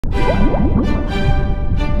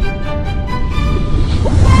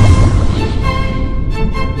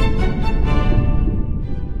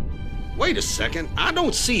Wait a second, I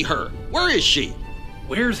don't see her. Where is she?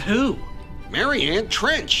 Where's who? Mariana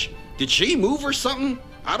Trench. Did she move or something?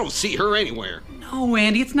 I don't see her anywhere. No,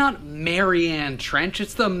 Andy, it's not Mariana Trench,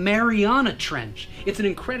 it's the Mariana Trench. It's an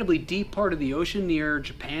incredibly deep part of the ocean near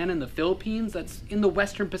Japan and the Philippines that's in the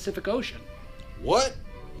western Pacific Ocean. What?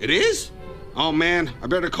 It is? Oh man, I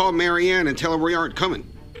better call Marianne and tell her we aren't coming.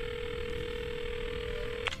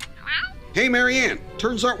 Hello? Hey Marianne,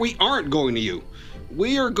 turns out we aren't going to you.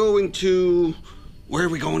 We are going to... Where are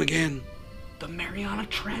we going again? The Mariana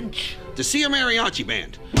Trench. To see a mariachi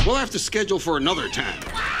band. We'll have to schedule for another time.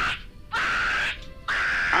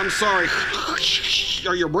 I'm sorry.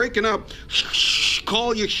 You're breaking up.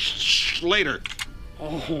 Call you later.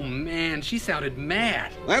 Oh man, she sounded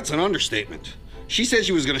mad. That's an understatement. She said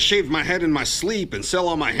she was going to shave my head in my sleep and sell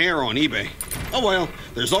all my hair on eBay. Oh well,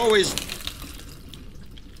 there's always...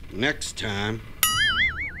 Next time.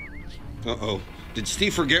 Uh-oh. Did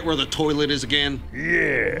Steve forget where the toilet is again?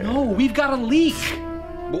 Yeah. No, we've got a leak.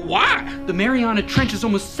 But why? The Mariana Trench is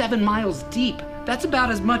almost 7 miles deep. That's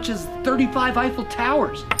about as much as 35 Eiffel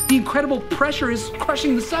Towers. The incredible pressure is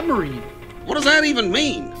crushing the submarine. What does that even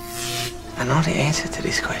mean? I know the answer to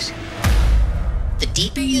this question. The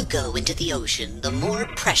deeper you go into the ocean, the more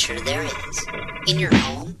pressure there is. In your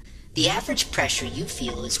home, the average pressure you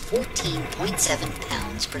feel is 14.7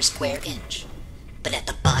 pounds per square inch. But at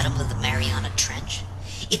the bottom of the Mariana Trench,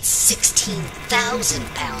 it's 16,000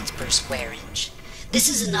 pounds per square inch. This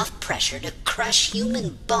is enough pressure to crush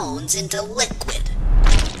human bones into liquid.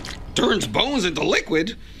 Turns bones into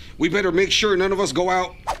liquid? We better make sure none of us go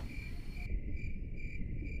out.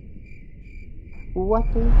 What?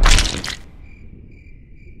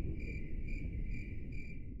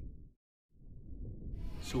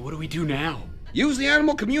 So what do we do now? Use the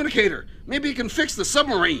animal communicator. Maybe it can fix the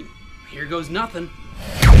submarine. Here goes nothing.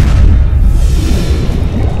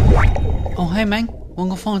 Oh, hey, man. Wanna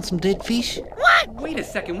go find some dead fish? Wait a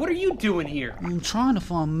second, what are you doing here? I'm trying to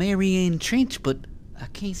find Mariana Trench, but I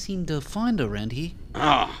can't seem to find her around here.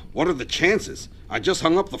 Ah, what are the chances? I just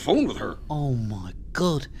hung up the phone with her. Oh, my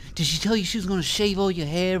God. Did she tell you she was gonna shave all your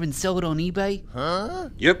hair and sell it on eBay? Huh?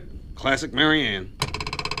 Yep, classic Marianne.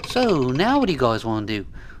 So, now what do you guys want to do?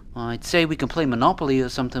 I'd say we can play Monopoly or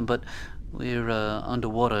something, but we're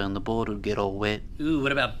underwater and the board would get all wet. Ooh,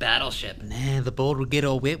 what about Battleship? Nah, the board would get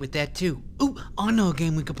all wet with that too. Ooh, I know a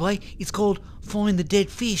game we could play. It's called Find the Dead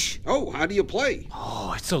Fish. Oh, how do you play?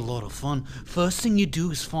 Oh, it's a lot of fun. First thing you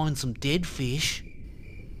do is find some dead fish.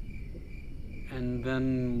 And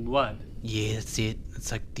then what? Yeah, that's it.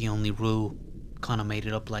 It's like the only rule. Kinda made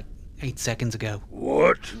it up like 8 seconds ago.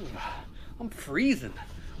 What? I'm freezing.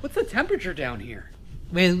 What's the temperature down here?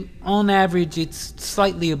 Well, on average, it's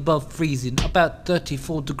slightly above freezing, about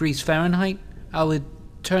 34 degrees Fahrenheit. I would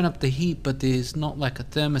turn up the heat, but there's not like a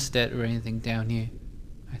thermostat or anything down here,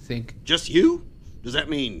 I think. Just you? Does that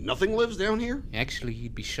mean nothing lives down here? Actually,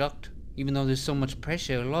 you'd be shocked. Even though there's so much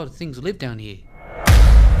pressure, a lot of things live down here.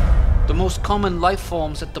 The most common life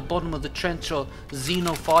forms at the bottom of the trench are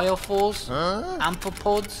xenophiles,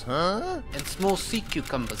 amphipods, and small sea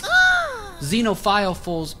cucumbers.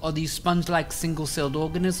 Xenophiles are these sponge-like single-celled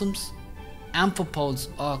organisms. Amphipods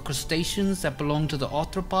are crustaceans that belong to the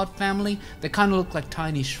arthropod family. They kind of look like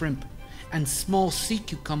tiny shrimp. And small sea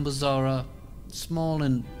cucumbers are small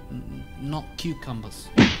and not cucumbers.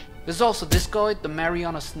 There's also this guy, the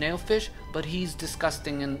Mariana snailfish, but he's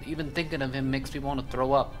disgusting and even thinking of him makes me want to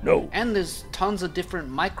throw up. No. And there's tons of different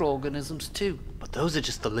microorganisms too. But those are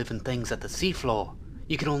just the living things at the seafloor.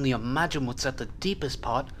 You can only imagine what's at the deepest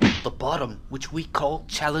part, the bottom, which we call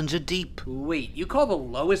Challenger Deep. Wait, you call the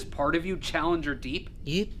lowest part of you Challenger Deep?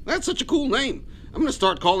 Yep. That's such a cool name. I'm gonna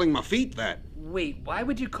start calling my feet that. Wait, why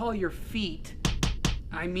would you call your feet,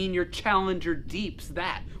 I mean your Challenger Deeps,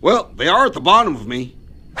 that? Well, they are at the bottom of me.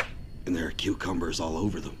 And there are cucumbers all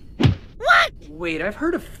over them. What? Wait, I've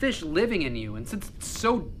heard of fish living in you, and since it's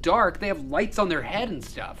so dark, they have lights on their head and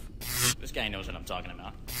stuff. This guy knows what I'm talking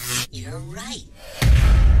about. You're right.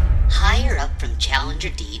 Higher up from Challenger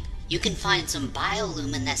Deep, you can find some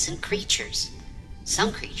bioluminescent creatures.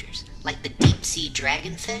 Some creatures, like the deep-sea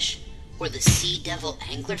dragonfish or the sea devil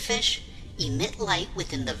anglerfish, emit light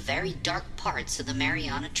within the very dark parts of the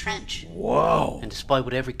Mariana Trench. Whoa. And despite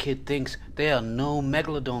what every kid thinks, there are no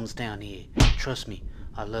megalodons down here. Trust me,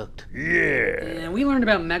 I looked. Yeah. We learned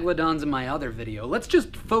about megalodons in my other video. Let's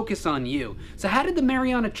just focus on you. So how did the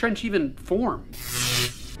Mariana Trench even form?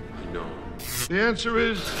 I know. The answer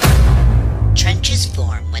is... Trenches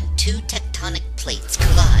form when two tectonic plates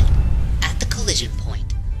collide. At the collision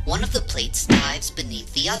point, one of the plates dives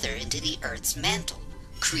beneath the other into the Earth's mantle,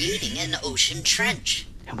 creating an ocean trench.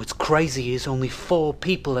 And what's crazy is only 4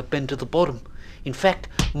 people have been to the bottom. In fact,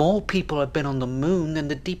 more people have been on the moon than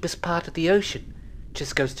the deepest part of the ocean.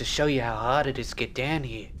 Just goes to show you how hard it is to get down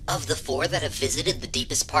here. Of the 4 that have visited the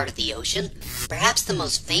deepest part of the ocean, perhaps the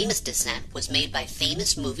most famous descent was made by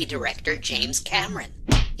famous movie director James Cameron.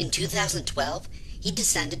 In 2012, he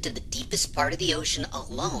descended to the deepest part of the ocean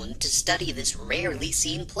alone to study this rarely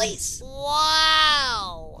seen place.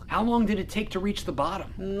 Wow! How long did it take to reach the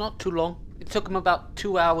bottom? Not too long. It took him about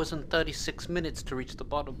 2 hours and 36 minutes to reach the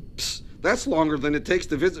bottom. Psst, that's longer than it takes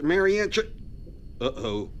to visit Mariana Trench.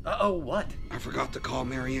 Uh-oh. Uh-oh, what? I forgot to call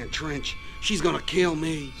Mariana Trench. She's gonna kill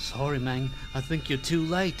me. Sorry, man. I think you're too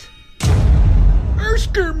late. I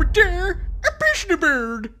scared me there. I pissed the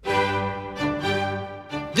bird.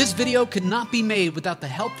 This video could not be made without the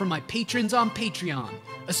help from my patrons on Patreon,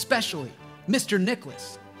 especially Mr.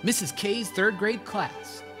 Nicholas, Mrs. K's 3rd grade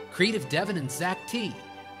class, Creative Devin and Zach T,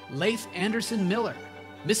 Leif Anderson Miller,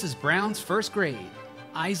 Mrs. Brown's 1st grade,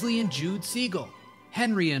 Isley and Jude Siegel,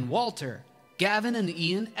 Henry and Walter, Gavin and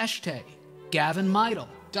Ian Eshtay, Gavin Meidel,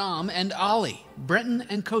 Dom and Ollie, Brenton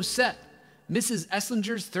and Cosette, Mrs.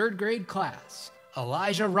 Esslinger's 3rd grade class,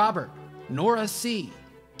 Elijah Robert, Nora C,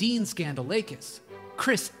 Dean Scandalakis,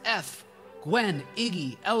 Chris F, Gwen,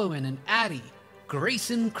 Iggy, Eloin and Addie,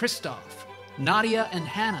 Grayson Christoph, Nadia and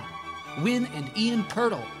Hannah, Win and Ian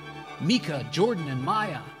Pirtle, Mika, Jordan and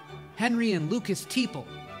Maya, Henry and Lucas Teeple,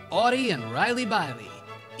 Audie and Riley Biley,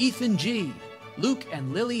 Ethan G, Luke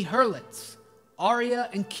and Lily Hurlitz, Aria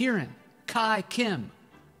and Kieran, Kai Kim,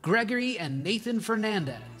 Gregory and Nathan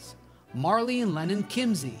Fernandez, Marley and Lennon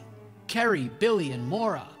Kimsey, Kerry, Billy and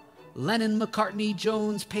Maura, Lennon, McCartney,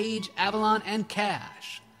 Jones, Page, Avalon and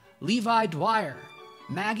Cash, Levi Dwyer,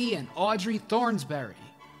 Maggie and Audrey Thornsberry,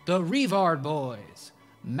 the Revard Boys,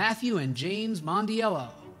 Matthew and James Mondiello,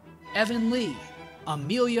 Evan Lee,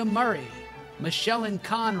 Amelia Murray, Michelle and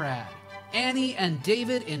Conrad, Annie and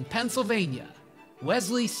David in Pennsylvania,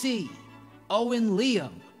 Wesley C., Owen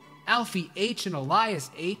Liam, Alfie H. and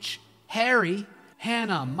Elias H., Harry,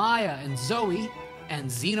 Hannah, Maya, and Zoe,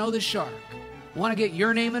 and Zeno the Shark. Want to get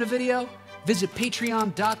your name in a video? Visit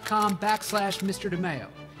patreon.com/Mr. DeMaio.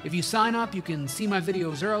 If you sign up, you can see my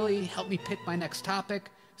videos early, help me pick my next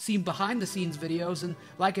topic, see behind-the-scenes videos, and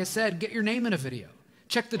like I said, get your name in a video.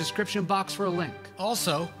 Check the description box for a link.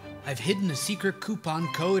 Also, I've hidden a secret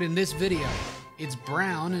coupon code in this video. It's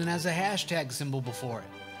brown and has a hashtag symbol before it.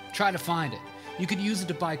 Try to find it. You could use it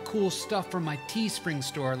to buy cool stuff from my Teespring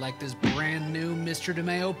store, like this brand new Mr.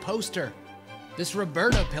 DeMaio poster, this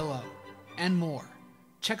Roberta pillow, and more.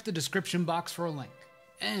 Check the description box for a link.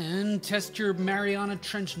 And test your Mariana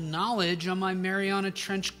Trench knowledge on my Mariana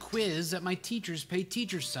Trench quiz at my Teachers Pay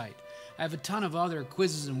Teachers site. I have a ton of other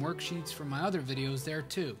quizzes and worksheets from my other videos there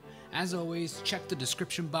too. As always, check the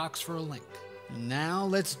description box for a link. Now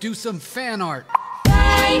let's do some fan art.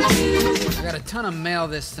 I got a ton of mail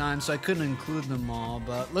this time, so I couldn't include them all,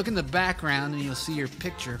 but look in the background and you'll see your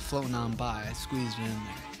picture floating on by. I squeezed it in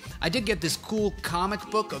there. I did get this cool comic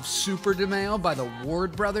book of Super DeMaio by the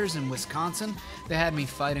Ward brothers in Wisconsin. They had me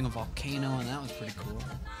fighting a volcano, and that was pretty cool.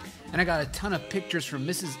 And I got a ton of pictures from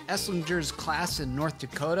Mrs. Esslinger's class in North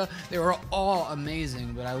Dakota. They were all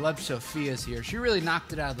amazing, but I loved Sophia's here. She really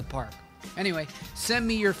knocked it out of the park. Anyway, send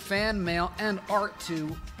me your fan mail and art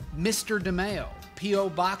to Mr. DeMaio, P.O.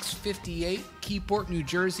 Box 58, Keyport, New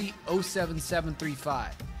Jersey,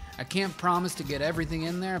 07735. I can't promise to get everything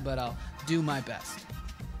in there, but I'll do my best.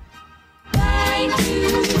 Thank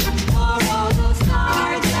you for all those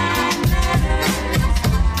cards and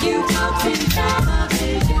letters you poked in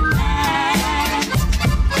television land.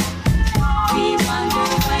 We wonder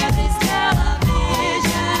where this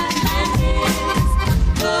television land is.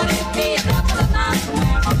 Could it be a couple of miles from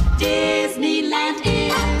where Disneyland is?